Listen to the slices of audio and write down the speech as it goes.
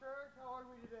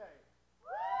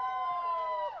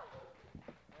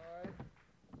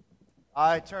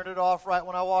I turned it off right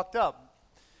when I walked up.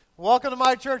 Welcome to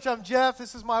my church. I'm Jeff.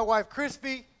 This is my wife,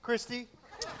 Christy.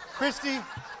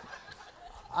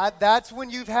 That's when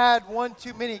you've had one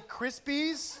too many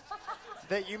Krispies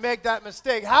that you make that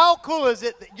mistake. How cool is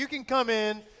it that you can come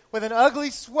in with an ugly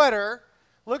sweater,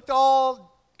 looked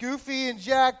all goofy and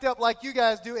jacked up like you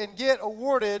guys do, and get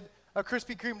awarded a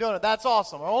Krispy Kreme donut? That's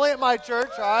awesome. Only at my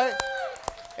church, all right?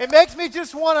 It makes me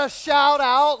just want to shout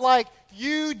out like,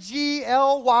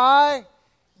 UGLY,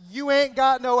 you ain't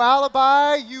got no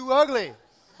alibi, you ugly,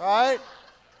 all right?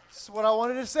 That's what I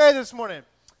wanted to say this morning.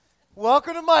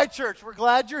 Welcome to my church. We're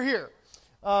glad you're here.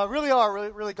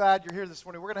 Really glad you're here this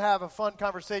morning. We're going to have a fun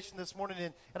conversation this morning,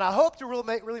 and I hope to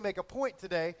really make a point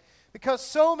today, because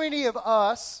so many of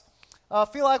us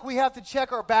feel like we have to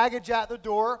check our baggage at the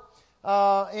door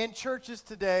in churches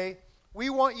today. We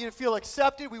want you to feel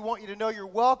accepted. We want you to know you're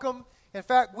welcome. In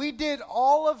fact, we did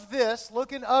all of this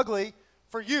looking ugly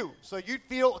for you, so you'd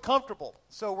feel comfortable.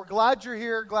 So we're glad you're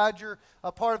here, glad you're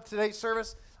a part of today's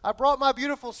service. I brought my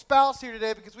beautiful spouse here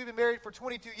today because we've been married for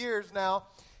 22 years now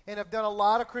and have done a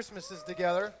lot of Christmases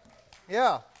together.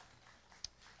 Yeah,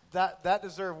 that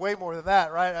deserved way more than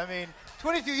that, right? I mean,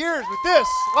 22 years with this,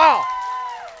 wow.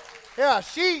 Yeah,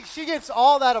 she gets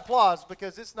all that applause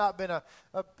because it's not been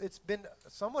it's been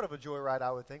somewhat of a joyride,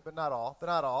 I would think, but not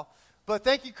all. But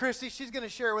thank you, Christy. She's going to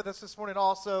share with us this morning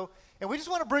also. And we just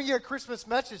want to bring you a Christmas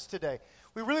message today.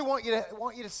 We really want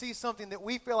you to see something that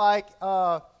we feel like,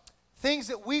 things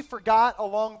that we forgot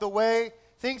along the way,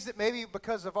 things that maybe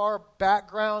because of our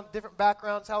background, different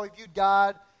backgrounds, how we viewed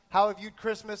God, how we viewed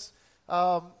Christmas,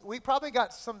 we probably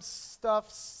got some stuff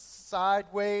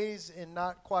sideways and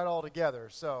not quite all together.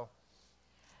 So.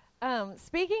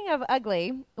 Speaking of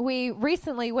ugly, we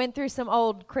recently went through some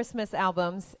old Christmas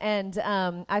albums, and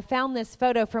I found this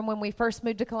photo from when we first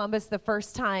moved to Columbus the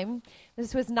first time.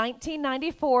 This was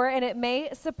 1994, and it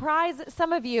may surprise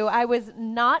some of you. I was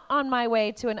not on my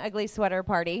way to an ugly sweater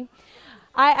party.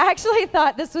 I actually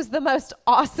thought this was the most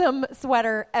awesome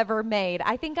sweater ever made.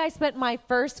 I think I spent my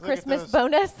first Christmas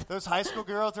bonus. Those high school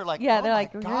girls are like, yeah, oh they're my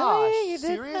like, gosh, really?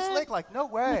 Seriously? Like, no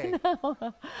way. No.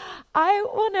 I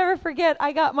will never forget,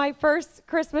 I got my first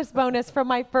Christmas bonus from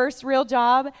my first real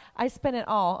job. I spent it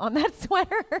all on that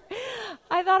sweater.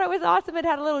 I thought it was awesome. It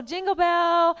had a little jingle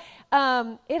bell.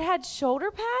 It had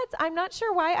shoulder pads. I'm not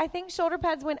sure why. I think shoulder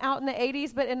pads went out in the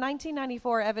 80s, but in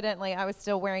 1994, evidently, I was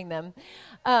still wearing them.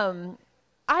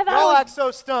 Y'all act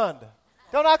so stunned.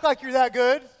 Don't act like you're that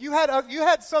good. You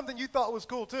had something you thought was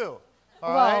cool too.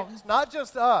 All right? It's not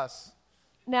just us.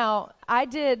 Now, I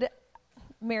did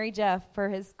marry Jeff for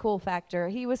his cool factor.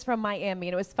 He was from Miami,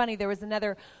 and it was funny. There was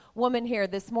another woman here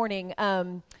this morning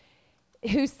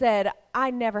who said,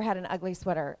 I never had an ugly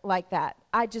sweater like that.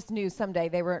 I just knew someday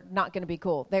they were not going to be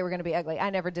cool. They were going to be ugly. I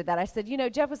never did that. I said,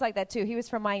 Jeff was like that too. He was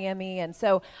from Miami. And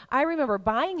so I remember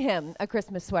buying him a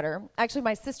Christmas sweater. Actually,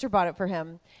 my sister bought it for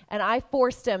him, and I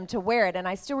forced him to wear it. And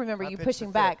I still remember you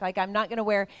pushing back. Like, I'm not going to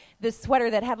wear this sweater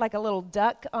that had like a little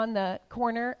duck on the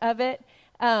corner of it.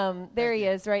 There he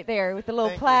is right there with the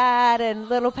little plaid and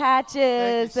little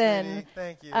patches.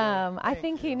 Thank you. I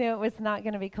think he knew it was not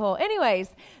going to be cool.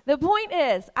 Anyways, the point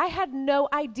is, I had no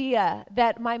idea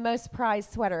that my most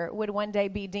prized sweater would one day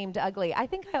be deemed ugly. I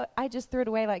think I just threw it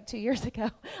away like 2 years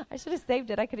ago. I should have saved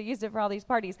it. I could have used it for all these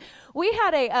parties. We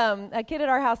had a kid at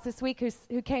our house this week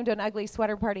who came to an ugly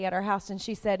sweater party at our house, and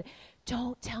she said,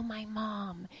 don't tell my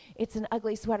mom it's an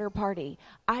ugly sweater party.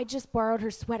 I just borrowed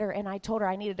her sweater, and I told her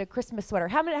I needed a Christmas sweater.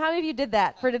 How many of you did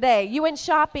that for today? You went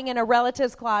shopping in a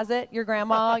relative's closet, your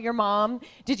grandma, your mom.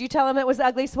 Did you tell them it was an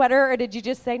ugly sweater, or did you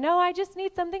just say, no, I just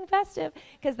need something festive?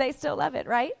 Because they still love it,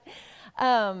 right?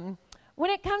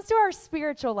 When it comes to our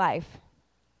spiritual life,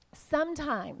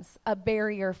 sometimes a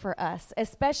barrier for us,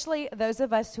 especially those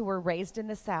of us who were raised in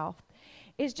the South,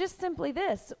 is just simply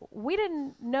this. We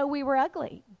didn't know we were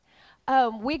ugly.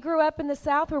 We grew up in the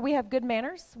South where we have good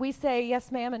manners. We say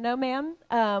yes, ma'am, and no,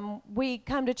 ma'am. We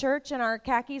come to church in our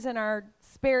khakis and our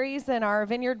Sperry's and our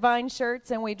Vineyard Vine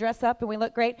shirts, and we dress up and we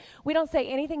look great. We don't say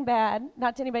anything bad,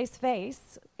 not to anybody's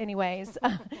face, anyways.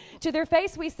 To their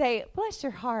face, we say, bless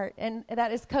your heart, and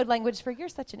that is code language for you're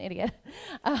such an idiot.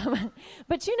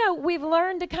 But, we've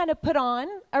learned to kind of put on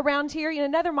around here.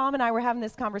 Another mom and I were having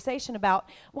this conversation about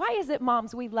why is it,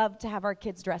 moms, we love to have our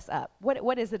kids dress up?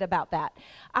 What is it about that?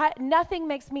 Nothing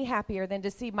makes me happier than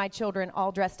to see my children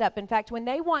all dressed up. In fact, when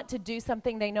they want to do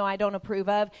something they know I don't approve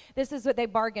of, this is what they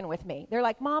bargain with me. They're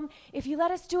like, Mom, if you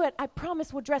let us do it, I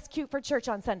promise we'll dress cute for church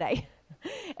on Sunday.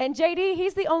 And JD,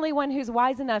 he's the only one who's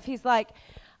wise enough. He's like,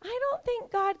 I don't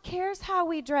think God cares how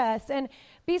we dress. And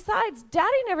besides,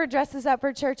 Daddy never dresses up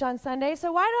for church on Sunday,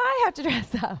 so why do I have to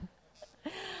dress up?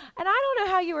 And I don't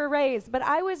know how you were raised, but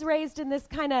I was raised in this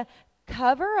kind of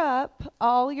cover up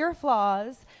all your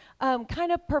flaws,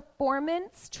 kind of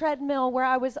performance treadmill where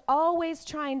I was always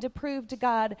trying to prove to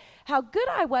God how good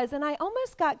I was. And I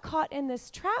almost got caught in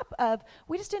this trap of,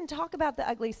 we just didn't talk about the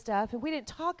ugly stuff, and we didn't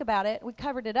talk about it. We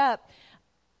covered it up.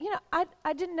 You know,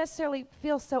 I didn't necessarily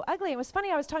feel so ugly. It was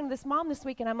funny, I was talking to this mom this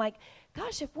week, and I'm like,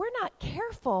 gosh, if we're not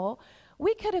careful,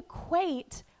 we could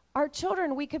equate our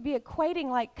children, we could be equating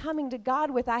like coming to God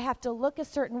with, I have to look a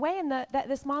certain way. And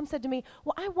this mom said to me,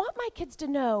 well, I want my kids to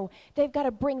know they've got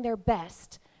to bring their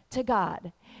best to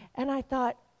God. And I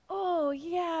thought, oh,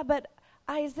 yeah, but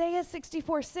Isaiah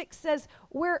 64:6 says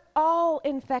we're all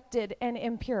infected and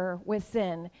impure with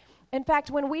sin. In fact,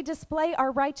 when we display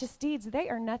our righteous deeds, they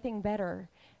are nothing better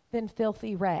than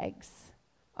filthy rags.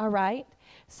 All right?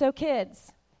 So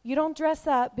kids, you don't dress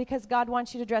up because God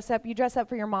wants you to dress up. You dress up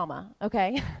for your mama,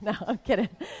 okay? No, I'm kidding.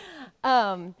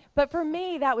 But for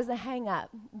me, that was a hang up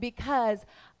because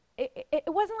it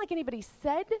wasn't like anybody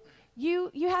said you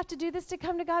have to do this to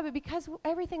come to God, but because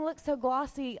everything looked so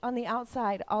glossy on the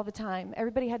outside all the time,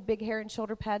 everybody had big hair and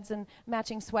shoulder pads and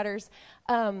matching sweaters.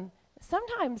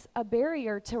 Sometimes a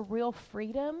barrier to real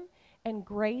freedom and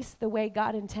grace the way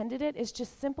God intended it is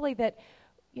just simply that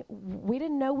we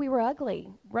didn't know we were ugly.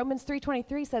 Romans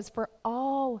 3:23 says, for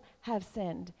all have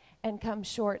sinned and come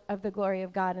short of the glory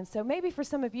of God. And so maybe for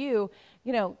some of you,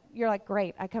 you're like,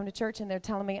 great, I come to church and they're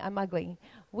telling me I'm ugly.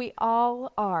 We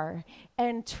all are.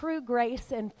 And true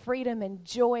grace and freedom and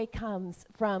joy comes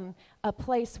from a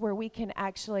place where we can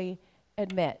actually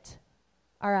admit,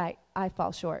 all right, I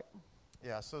fall short.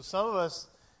 Yeah, so some of us,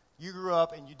 you grew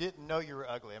up and you didn't know you were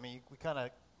ugly. I mean, we kind of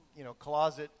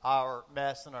closet our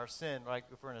mess and our sin, like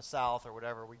if we're in the South or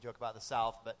whatever, we joke about the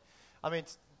South. But, I mean,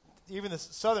 even the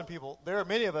Southern people, there are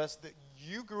many of us that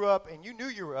you grew up and you knew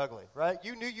you were ugly, right?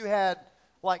 You knew you had,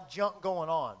 like, junk going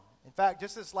on. In fact,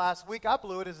 just this last week, I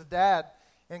blew it as a dad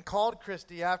and called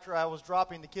Christy after I was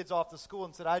dropping the kids off to school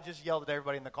and said, I just yelled at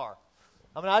everybody in the car.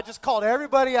 I mean, I just called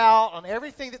everybody out on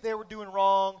everything that they were doing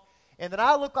wrong, and then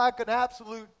I looked like an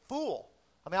absolute fool.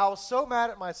 I mean, I was so mad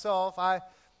at myself. I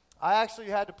actually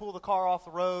had to pull the car off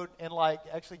the road and,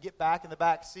 actually get back in the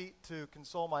back seat to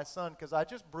console my son because I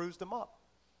just bruised him up.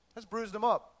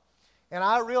 And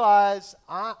I realized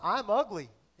I'm ugly.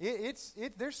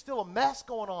 There's still a mess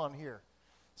going on here.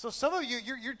 So some of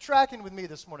you're tracking with me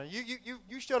this morning.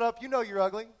 You showed up. You know you're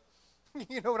ugly.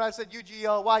 When I said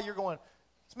UGLY, you're going,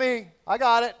 it's me. I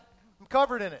got it. I'm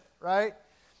covered in it, right?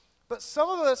 But some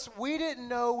of us, we didn't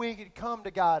know we could come to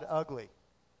God ugly.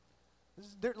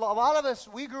 A lot of us,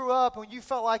 we grew up and you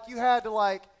felt like you had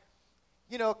to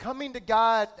coming to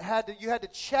God, you had to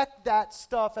check that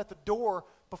stuff at the door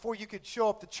before you could show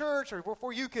up to church or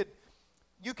before you could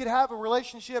have a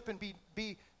relationship and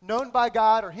be known by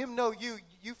God or Him know you.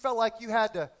 You felt like you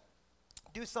had to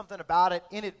do something about it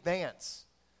in advance.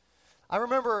 I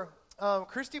remember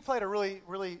Christy played a really,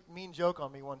 really mean joke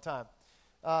on me one time.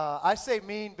 I say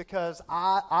mean because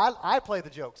I play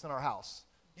the jokes in our house.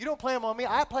 You don't play them on me,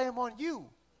 I play them on you,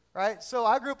 right? So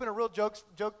I grew up in a real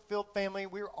joke-filled family.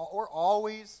 We're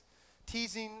always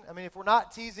teasing. I mean, if we're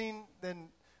not teasing, then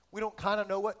we don't kind of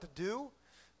know what to do.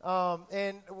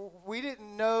 And we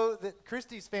didn't know that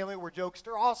Christy's family were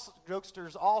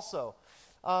jokesters also.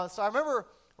 So I remember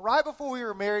right before we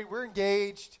were married, we're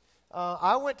engaged.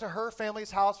 I went to her family's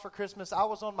house for Christmas. I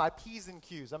was on my P's and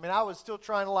Q's. I mean, I was still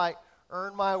trying to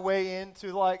earn my way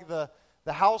into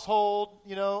the household,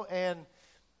 and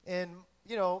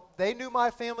they knew my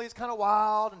family's kind of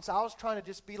wild, and so I was trying to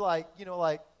just be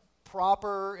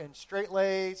proper and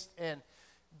straight-laced and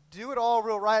do it all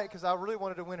real right because I really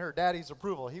wanted to win her daddy's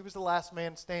approval. He was the last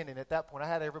man standing at that point. I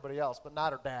had everybody else, but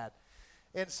not her dad.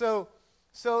 And so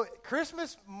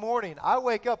Christmas morning, I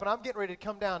wake up, and I'm getting ready to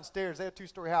come downstairs. They have a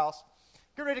two-story house.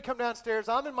 Getting ready to come downstairs.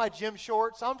 I'm in my gym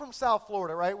shorts. I'm from South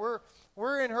Florida, right?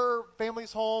 We're in her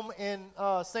family's home in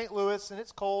St. Louis, and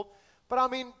it's cold. But, I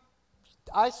mean,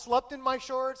 I slept in my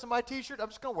shorts and my T-shirt. I'm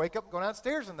just going to wake up and go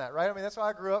downstairs in that, right? I mean, that's how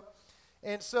I grew up.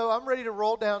 And so I'm ready to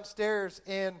roll downstairs,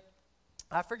 and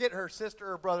I forget her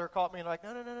sister or brother caught me and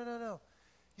no.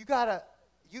 You got to,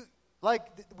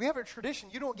 we have a tradition.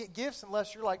 You don't get gifts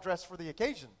unless you're, dressed for the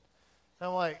occasion. And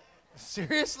I'm like,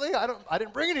 seriously? I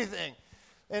didn't bring anything.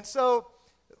 And so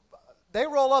they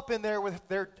roll up in there with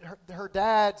her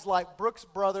dad's, Brooks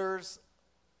Brothers,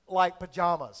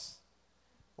 pajamas.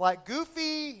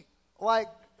 Goofy,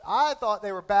 I thought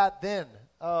they were bad then.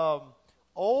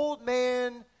 Old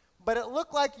man, but it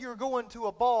looked like you were going to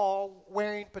a ball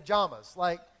wearing pajamas.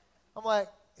 I'm like,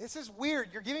 this is weird.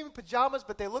 You're giving me pajamas,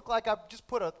 but they look like I just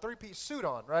put a three-piece suit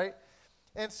on, right?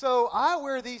 And so I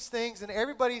wear these things, and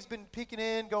everybody's been peeking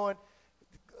in, going,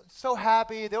 so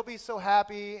happy. They'll be so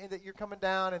happy that you're coming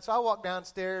down. And so I walk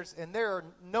downstairs, and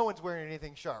no one's wearing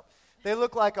anything sharp. They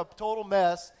look like a total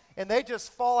mess, and they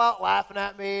just fall out laughing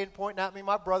at me and pointing at me.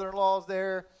 My brother-in-law's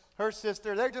there, her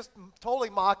sister. They're just totally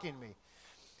mocking me.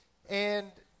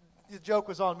 And the joke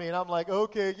was on me, and I'm like,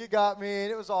 okay, you got me.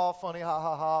 And it was all funny, ha,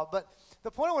 ha, ha. But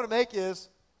the point I want to make is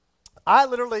I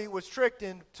literally was tricked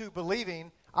into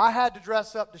believing I had to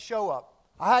dress up to show up.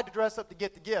 I had to dress up to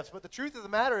get the gifts. But the truth of the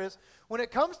matter is, when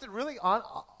it comes to really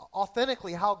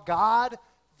authentically how God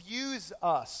views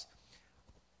us,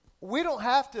 we don't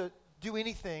have to do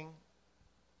anything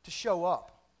to show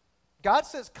up. God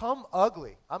says, come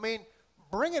ugly. I mean,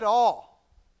 bring it all.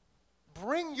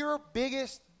 Bring your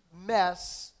biggest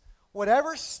mess,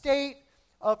 whatever state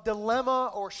of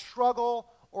dilemma or struggle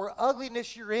or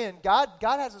ugliness you're in. God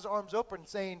has his arms open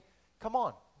saying, come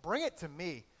on, bring it to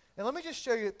me. And let me just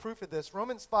show you proof of this.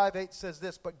 Romans 5:8 says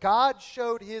this, but God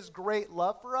showed his great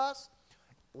love for us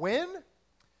when?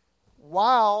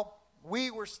 While we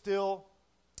were still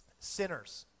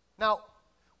sinners. Now,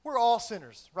 we're all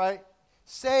sinners, right?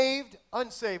 Saved,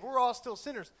 unsaved, we're all still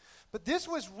sinners. But this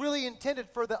was really intended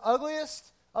for the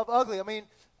ugliest of ugly. I mean,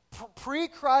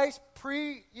 pre-Christ,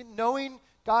 pre-knowing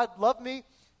God loved me,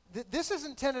 this is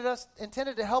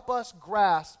intended to help us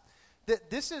grasp that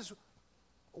this is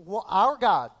our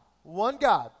God, one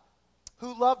God,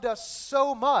 who loved us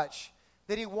so much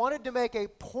that he wanted to make a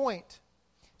point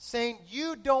saying,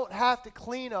 you don't have to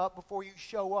clean up before you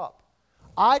show up.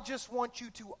 I just want you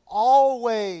to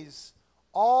always,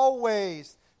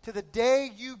 to the day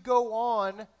you go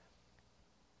on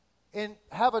and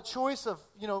have a choice of,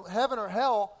 heaven or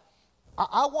hell,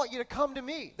 I want you to come to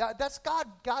me. That's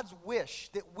God's wish,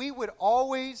 that we would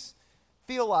always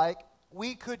feel like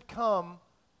we could come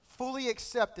fully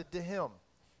accepted to him.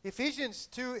 Ephesians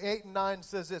 2:8-9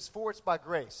 says this, for it's by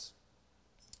grace.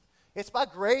 It's by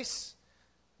grace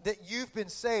that you've been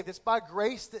saved. It's by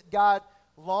grace that God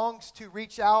longs to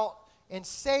reach out and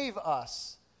save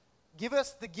us. Give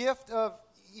us the gift of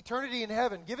eternity in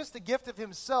heaven. Give us the gift of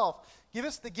himself. Give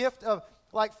us the gift of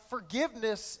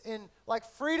forgiveness and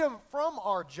freedom from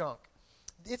our junk.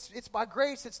 It's by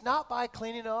grace. It's not by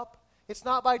cleaning up. It's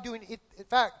not by doing it. In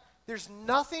fact, there's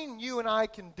nothing you and I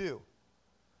can do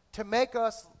to make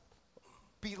us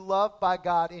be loved by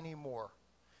God anymore.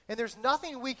 And there's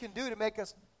nothing we can do to make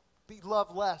us be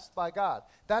loved less by God.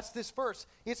 That's this verse.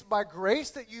 It's by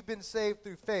grace that you've been saved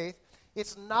through faith.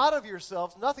 It's not of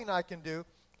yourselves, nothing I can do.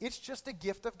 It's just a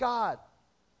gift of God.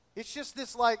 It's just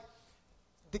this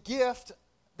the gift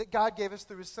that God gave us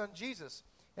through his son Jesus.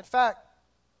 In fact,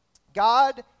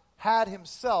 God had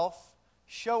himself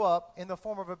show up in the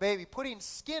form of a baby, putting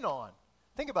skin on.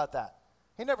 Think about that.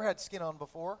 He never had skin on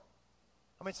before.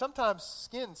 I mean, sometimes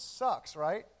skin sucks,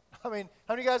 right? I mean,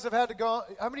 how many guys have had to go,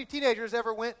 how many teenagers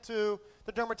ever went to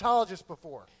the dermatologist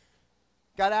before?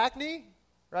 Got acne,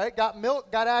 right? Got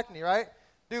milk, got acne, right?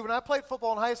 Dude, when I played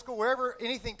football in high school, wherever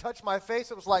anything touched my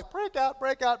face, it was like break out,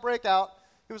 break out, break out.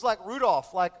 It was like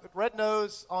Rudolph, like red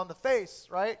nose on the face,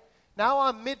 right? Now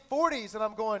I'm mid-40s and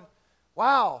I'm going,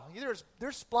 wow,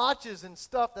 there's splotches and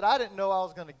stuff that I didn't know I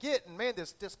was going to get. And man,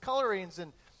 there's discolorings.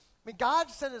 And I mean, God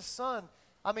sent his son.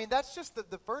 I mean, that's just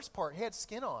the first part. He had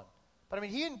skin on. But I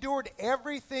mean, he endured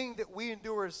everything that we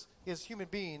endure as human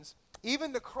beings,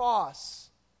 even the cross,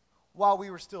 while we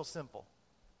were still sinful.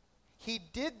 He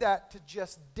did that to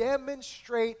just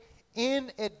demonstrate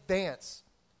in advance,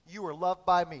 you are loved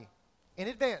by me. In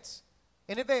advance.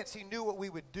 In advance, he knew what we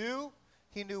would do.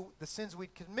 He knew the sins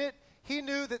we'd commit. He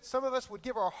knew that some of us would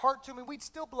give our heart to him and we'd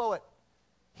still blow it.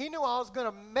 He knew I was going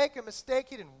to make a mistake.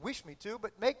 He didn't wish me to,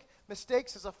 but make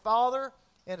mistakes as a father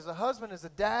and as a husband, as a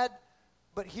dad.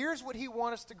 But here's what he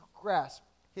wants us to grasp.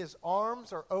 His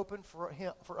arms are open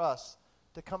for us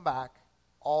to come back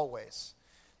always.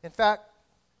 In fact,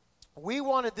 we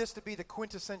wanted this to be the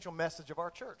quintessential message of our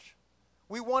church.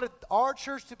 We wanted our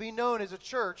church to be known as a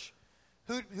church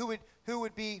who would,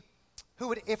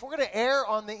 if we're going to err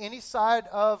on any side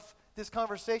of this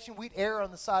conversation, we'd err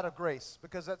on the side of grace,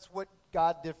 because that's what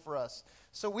God did for us.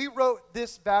 So we wrote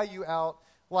this value out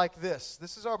like this.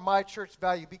 This is our My Church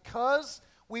value. Because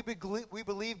we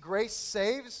believe grace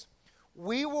saves,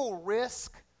 we will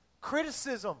risk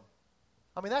criticism.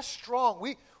 I mean, that's strong.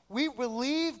 We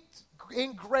believe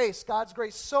in grace, God's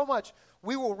grace, so much,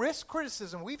 we will risk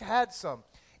criticism. We've had some.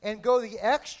 And go the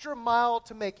extra mile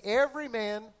to make every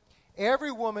man,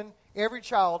 every woman, every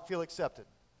child feel accepted.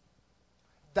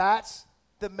 That's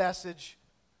the message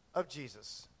of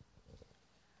Jesus.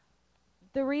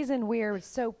 The reason we're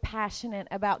so passionate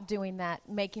about doing that,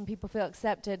 making people feel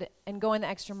accepted and going the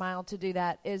extra mile to do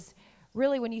that, is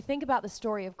really when you think about the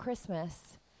story of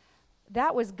Christmas,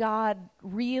 that was God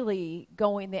really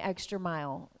going the extra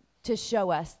mile to show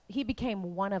us. He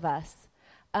became one of us.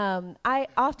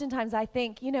 Oftentimes I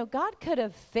think, God could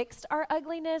have fixed our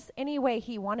ugliness any way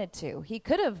he wanted to. He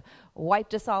could have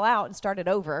wiped us all out and started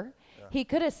over. Yeah. He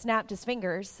could have snapped his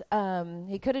fingers.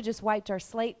 He could have just wiped our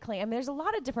slate clean. I mean, there's a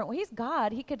lot of different ways. He's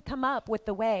God. He could come up with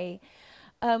the way.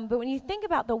 But when you think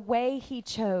about the way he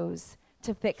chose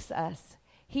to fix us,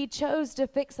 he chose to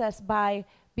fix us by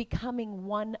becoming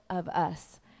one of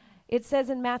us. It says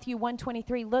in Matthew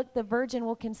 1:23, look, the virgin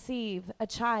will conceive a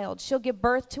child. She'll give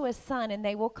birth to a son, and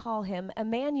they will call him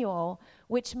Emmanuel,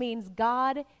 which means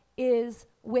God is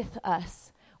with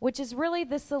us, which is really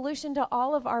the solution to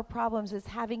all of our problems, is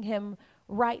having him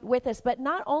right with us. But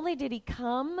not only did he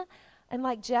come, and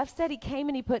like Jeff said, he came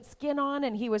and he put skin on,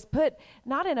 and he was put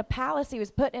not in a palace, he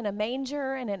was put in a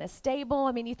manger and in a stable.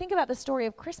 I mean, you think about the story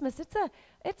of Christmas, it's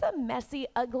a messy,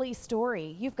 ugly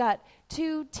story. You've got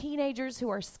two teenagers who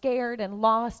are scared and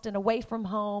lost and away from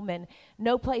home and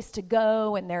no place to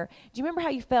go. And do you remember how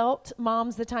you felt,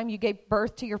 moms, the time you gave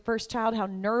birth to your first child, how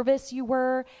nervous you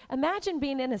were? Imagine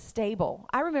being in a stable.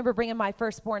 I remember bringing my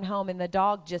firstborn home and the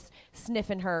dog just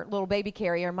sniffing her little baby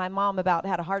carrier. My mom about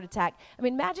had a heart attack. I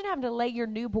mean, imagine having to lay your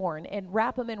newborn and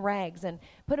wrap them in rags and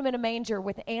put them in a manger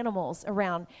with animals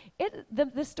around.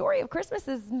 The story of Christmas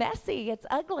is messy. It's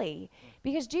ugly.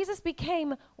 Because Jesus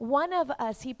became one of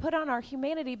us. He put on our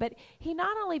humanity, but he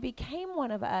not only became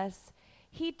one of us,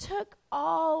 he took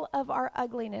all of our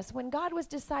ugliness. When God was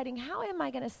deciding, how am I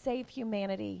going to save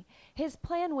humanity? His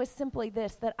plan was simply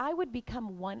this, that I would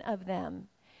become one of them,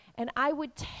 and I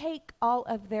would take all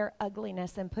of their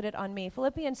ugliness and put it on me.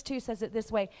 Philippians 2 says it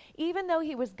this way, even though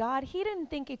he was God, he didn't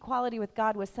think equality with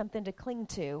God was something to cling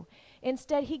to.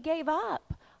 Instead, he gave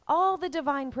up all the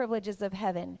divine privileges of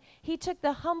heaven. He took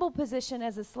the humble position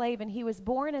as a slave, and he was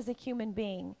born as a human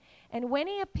being. And when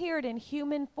he appeared in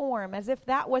human form, as if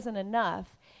that wasn't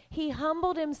enough, he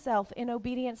humbled himself in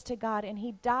obedience to God, and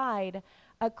he died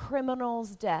a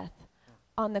criminal's death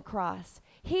on the cross.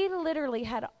 He literally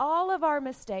had all of our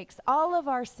mistakes, all of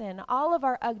our sin, all of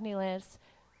our ugliness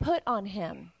put on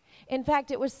him. In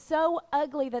fact, it was so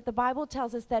ugly that the Bible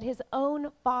tells us that his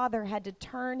own father had to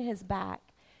turn his back,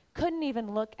 couldn't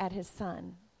even look at his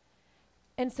son.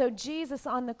 And so Jesus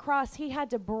on the cross, he had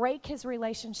to break his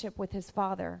relationship with his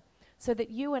father so that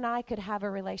you and I could have a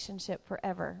relationship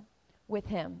forever with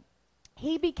him.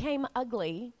 He became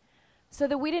ugly so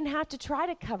that we didn't have to try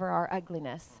to cover our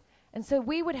ugliness. And so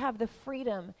we would have the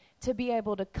freedom to be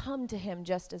able to come to him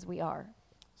just as we are.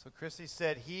 So Christy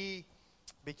said he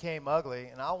became ugly,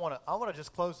 and I want to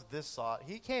just close with this thought.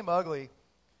 He became ugly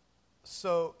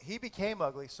so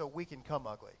we can come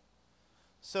ugly.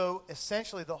 So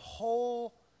essentially the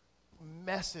whole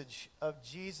message of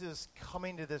Jesus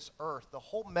coming to this earth, the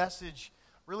whole message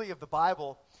really of the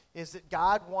Bible is that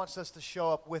God wants us to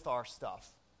show up with our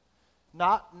stuff.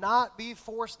 Not be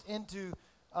forced into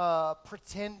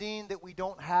pretending that we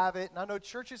don't have it. And I know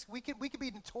churches, we could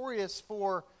be notorious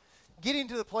for getting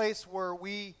to the place where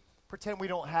we pretend we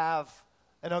don't have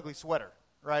an ugly sweater,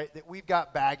 right? That we've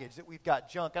got baggage, that we've got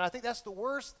junk. And I think that's the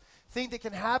worst thing that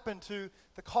can happen to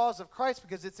the cause of Christ,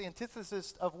 because it's the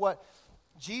antithesis of what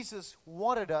Jesus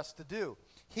wanted us to do.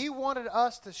 He wanted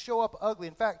us to show up ugly.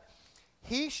 In fact,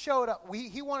 he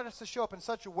wanted us to show up in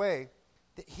such a way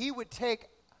that he would take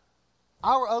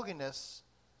our ugliness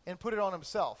and put it on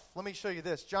himself. Let me show you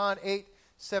this. John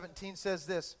 8:17 says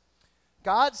this,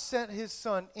 God sent his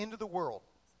son into the world.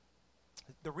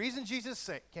 The reason Jesus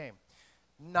came,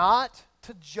 not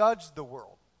to judge the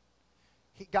world.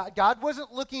 God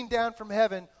wasn't looking down from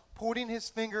heaven, pointing his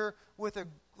finger with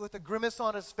a grimace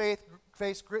on his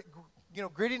face,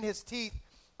 gritting his teeth,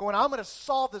 going, I'm going to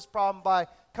solve this problem by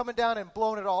coming down and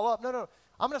blowing it all up. No.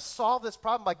 I'm going to solve this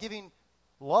problem by giving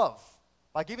love,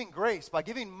 by giving grace, by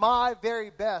giving my very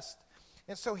best.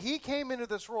 And so he came into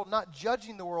this world not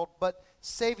judging the world, but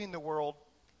saving the world.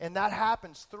 And that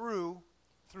happens through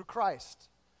Christ.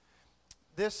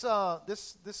 This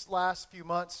last few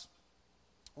months,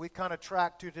 we kind of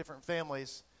tracked two different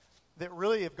families that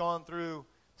really have gone through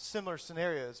similar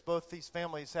scenarios. Both these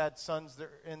families had sons that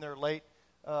are in their late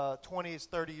 20s,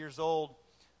 30 years old.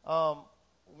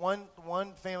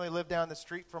 One family lived down the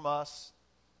street from us,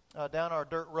 down our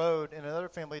dirt road, and another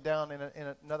family down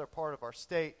in another part of our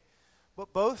state.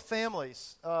 But both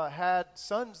families had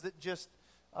sons that just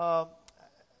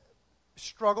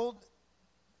struggled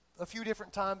a few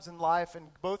different times in life, and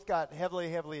both got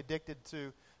heavily addicted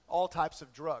to all types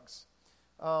of drugs.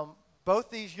 both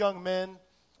these young men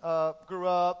grew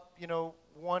up,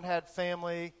 one had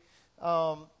family,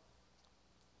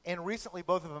 and recently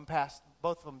both of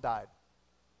them died.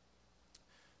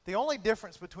 The only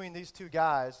difference between these two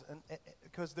guys, and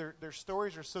because their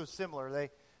stories are so similar,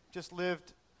 they just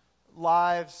lived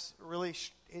lives really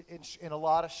in a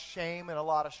lot of shame and a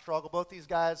lot of struggle. Both these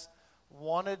guys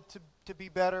wanted to be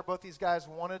better. Both these guys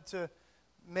wanted to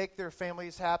make their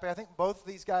families happy. I think both of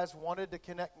these guys wanted to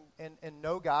connect and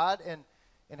know God and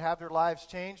have their lives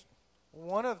changed.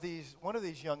 One of these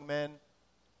young men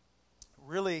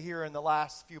really here in the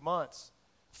last few months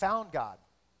found God.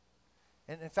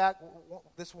 And in fact,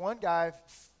 this one guy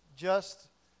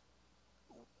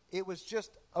it was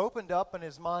just opened up in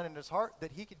his mind and his heart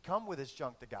that he could come with his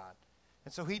junk to God.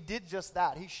 And so he did just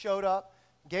that. He showed up,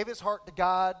 gave his heart to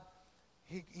God.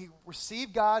 He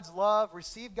received God's love,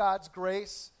 received God's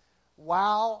grace.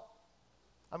 Wow.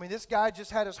 I mean, this guy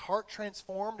just had his heart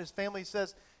transformed. His family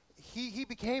says he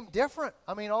became different.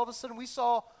 I mean, all of a sudden we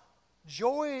saw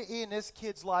joy in this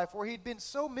kid's life where he'd been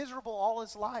so miserable all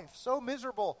his life, so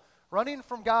miserable, running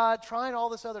from God, trying all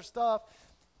this other stuff.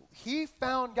 He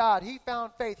found God. He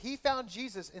found faith. He found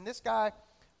Jesus, and this guy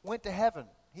went to heaven.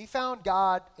 He found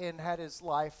God and had his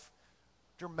life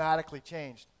dramatically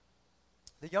changed.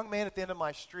 The young man at the end of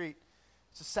my street,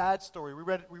 it's a sad story.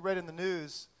 We read in the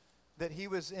news that he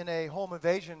was in a home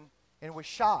invasion and was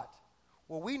shot.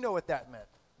 Well, we know what that meant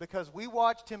because we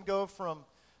watched him go from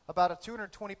about a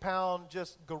 220-pound,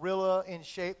 just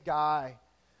gorilla-in-shape guy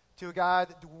to a guy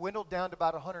that dwindled down to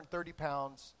about 130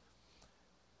 pounds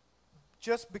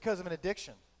just because of an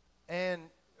addiction. And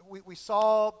we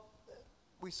saw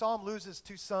him lose his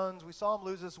two sons. We saw him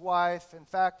lose his wife. In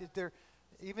fact,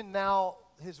 even now,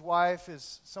 his wife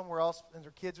is somewhere else, and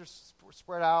their kids are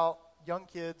spread out, young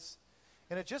kids.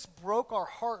 And it just broke our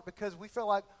heart because we felt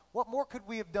like, what more could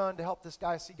we have done to help this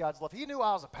guy see God's love? He knew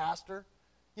I was a pastor,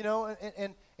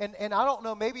 and I don't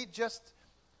know, maybe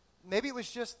it was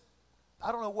just,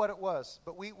 I don't know what it was,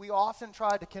 but we often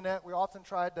tried to connect. We often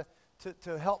tried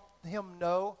to help him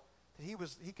know that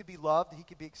he could be loved, that he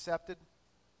could be accepted.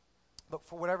 But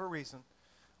for whatever reason,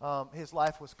 his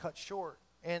life was cut short.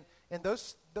 And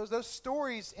those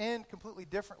stories end completely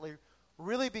differently,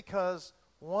 really because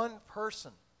one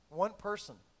person,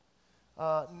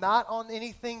 not on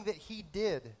anything that he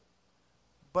did,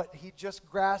 but he just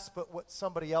grasped at what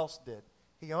somebody else did.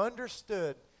 He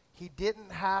understood he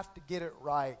didn't have to get it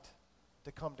right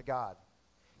to come to God.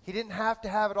 He didn't have to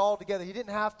have it all together. He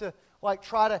didn't have to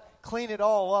try to clean it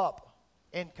all up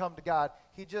and come to God.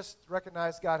 He just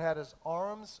recognized God had his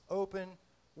arms open,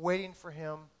 waiting for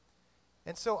him.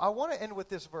 And so I want to end with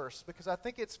this verse because I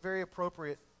think it's very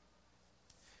appropriate.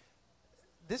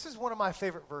 This is one of my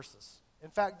favorite verses. In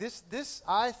fact, this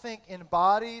I think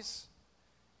embodies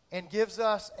and gives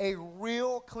us a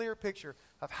real clear picture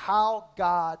of how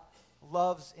God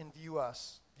loves and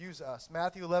views us.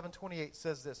 Matthew 11:28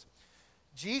 says this.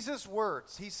 Jesus'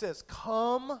 words, he says,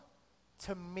 "Come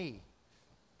to me."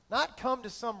 Not come to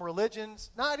some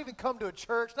religions, not even come to a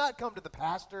church, not come to the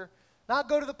pastor, not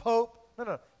go to the Pope.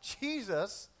 No.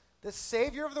 Jesus, the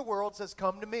Savior of the world, says,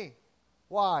 "Come to me."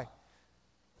 Why?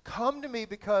 Come to me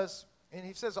because, and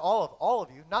he says all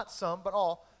of you, not some, but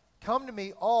all. Come to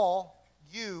me, all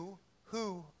you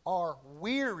who are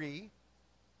weary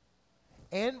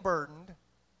and burdened.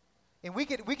 And we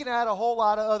can add a whole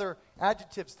lot of other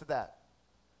adjectives to that.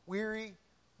 Weary,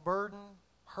 burdened,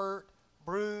 hurt,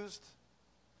 bruised,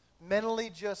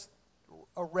 mentally just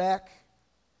a wreck.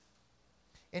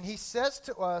 And he says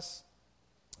to us,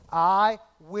 I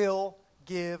will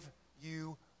give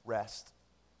you rest.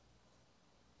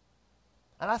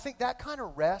 And I think that kind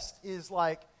of rest is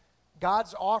like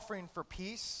God's offering for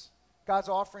peace, God's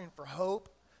offering for hope,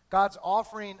 God's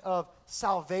offering of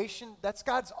salvation. That's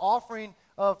God's offering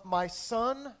of my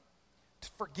son to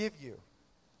forgive you,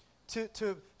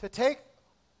 to take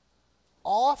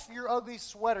off your ugly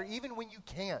sweater even when you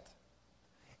can't,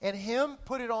 and him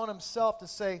put it on himself to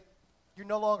say, you're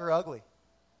no longer ugly.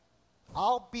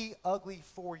 I'll be ugly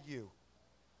for you.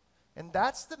 And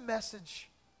that's the message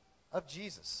of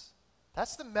Jesus.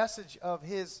 That's the message of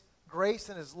his grace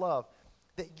and his love.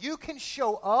 That you can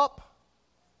show up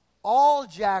all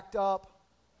jacked up,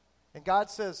 and God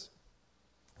says,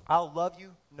 I'll love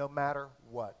you no matter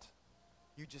what.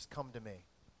 You just come to me.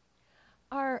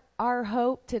 Our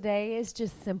hope today is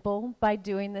just simple by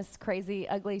doing this crazy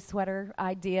ugly sweater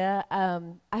idea.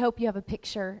 I hope you have a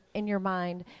picture in your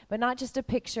mind, but not just a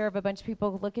picture of a bunch of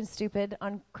people looking stupid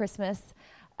on Christmas.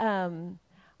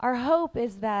 Our hope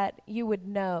is that you would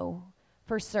know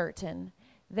for certain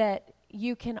that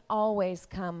you can always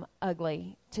come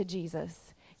ugly to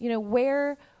Jesus. You know,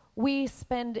 where we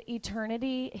spend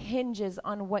eternity hinges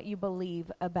on what you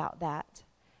believe about that.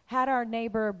 Had our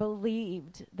neighbor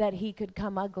believed that he could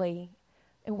come ugly,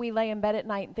 and we lay in bed at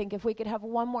night and think, if we could have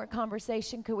one more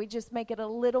conversation, could we just make it a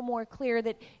little more clear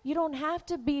that you don't have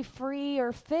to be free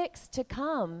or fixed to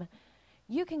come.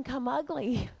 You can come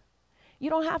ugly. You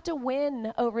don't have to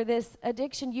win over this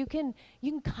addiction. You can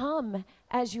come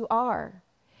as you are.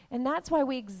 And that's why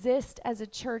we exist as a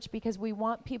church, because we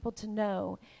want people to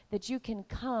know that you can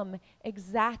come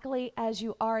exactly as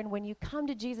you are. And when you come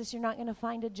to Jesus, you're not going to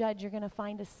find a judge. You're going to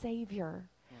find a Savior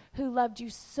who loved you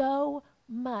so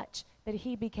much that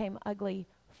he became ugly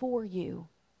for you.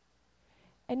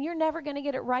 And you're never going to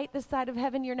get it right this side of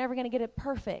heaven. You're never going to get it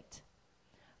perfect.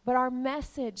 But our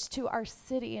message to our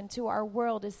city and to our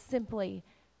world is simply,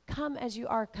 come as you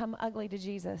are, come ugly to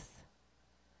Jesus.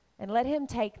 And let him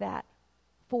take that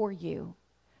for you.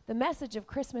 The message of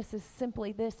Christmas is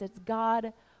simply this: it's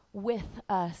God with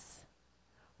us,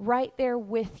 right there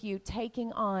with you,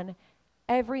 taking on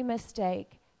every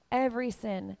mistake, every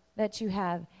sin that you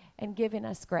have, and giving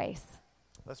us grace.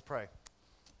 Let's pray.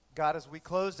 God, as we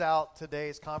close out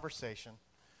today's conversation,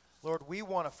 Lord, we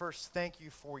want to first thank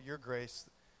you for your grace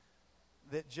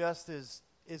that just is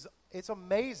it's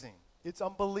amazing. It's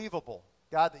unbelievable,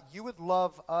 God, that you would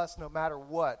love us no matter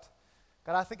what.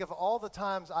 God, I think of all the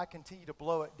times I continue to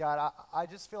blow it, God, I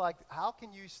just feel like, how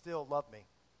can you still love me?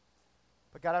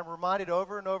 But God, I'm reminded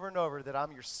over and over and over that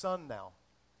I'm your son now,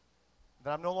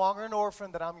 that I'm no longer an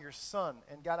orphan, that I'm your son.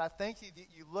 And God, I thank you that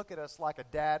you look at us like a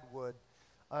dad would,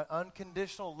 an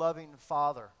unconditional, loving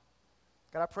father.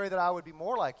 God, I pray that I would be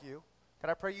more like you. God,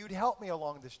 I pray you'd help me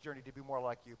along this journey to be more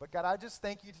like you. But God, I just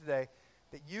thank you today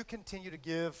that you continue to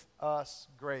give us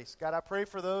grace. God, I pray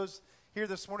for those here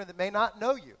this morning that may not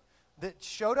know you, that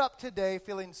showed up today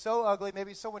feeling so ugly.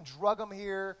 Maybe someone drug them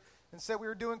here and said we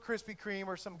were doing Krispy Kreme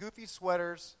or some goofy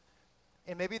sweaters.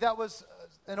 And maybe that was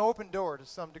an open door to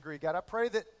some degree. God, I pray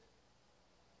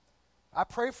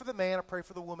for the man, I pray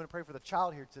for the woman, I pray for the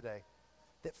child here today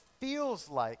that feels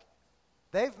like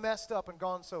they've messed up and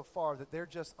gone so far that they're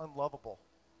just unlovable,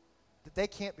 that they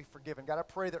can't be forgiven. God, I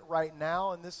pray that right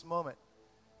now in this moment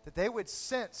that they would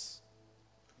sense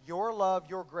your love,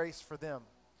 your grace for them.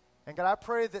 And God, I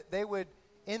pray that they would,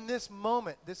 in this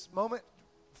moment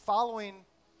following,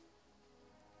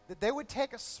 that they would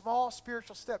take a small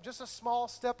spiritual step, just a small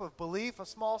step of belief, a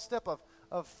small step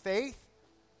of faith,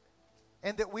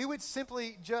 and that we would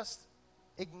simply just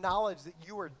acknowledge that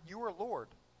you are Lord,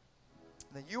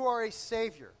 and that you are a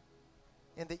Savior,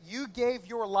 and that you gave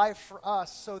your life for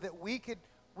us so that we could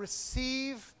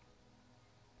receive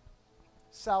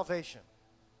salvation.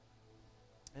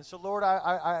 And so, Lord,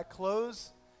 I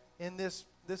close in this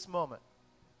moment.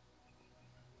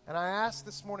 And I ask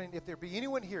this morning if there be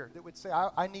anyone here that would say,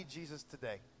 I need Jesus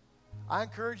today. I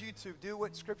encourage you to do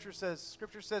what Scripture says.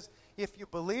 Scripture says, if you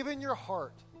believe in your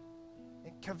heart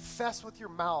and confess with your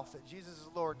mouth that Jesus is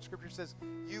Lord, Scripture says,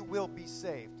 you will be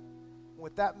saved.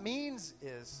 What that means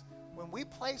is, when we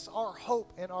place our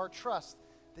hope and our trust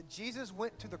that Jesus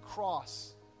went to the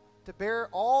cross to bear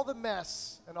all the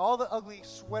mess and all the ugly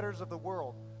sweaters of the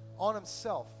world on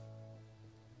himself,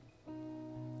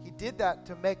 he did that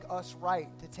to make us right,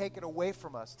 to take it away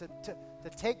from us, to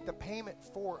take the payment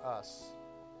for us.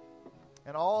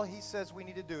 And all he says we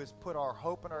need to do is put our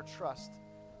hope and our trust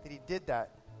that he did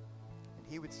that and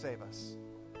he would save us.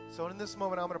 So in this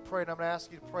moment, I'm going to pray, and I'm going to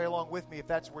ask you to pray along with me if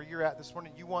that's where you're at this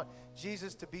morning. You want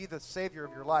Jesus to be the Savior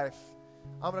of your life.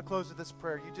 I'm going to close with this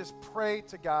prayer. You just pray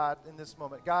to God in this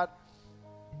moment. God,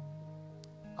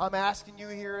 I'm asking you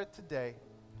here today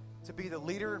to be the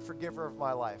leader and forgiver of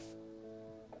my life.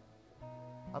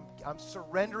 I'm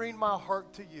surrendering my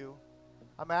heart to you.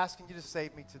 I'm asking you to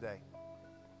save me today.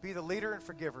 Be the leader and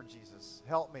forgiver, Jesus.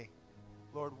 Help me.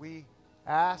 Lord, we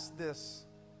ask this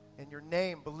in your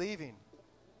name, believing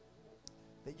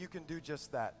that you can do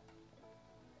just that.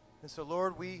 And so,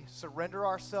 Lord, we surrender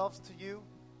ourselves to you.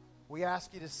 We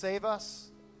ask you to save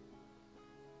us.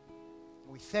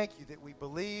 We thank you that we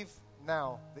believe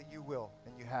now that you will,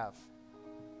 and you have.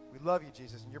 We love you,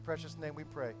 Jesus. In your precious name we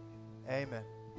pray. Amen.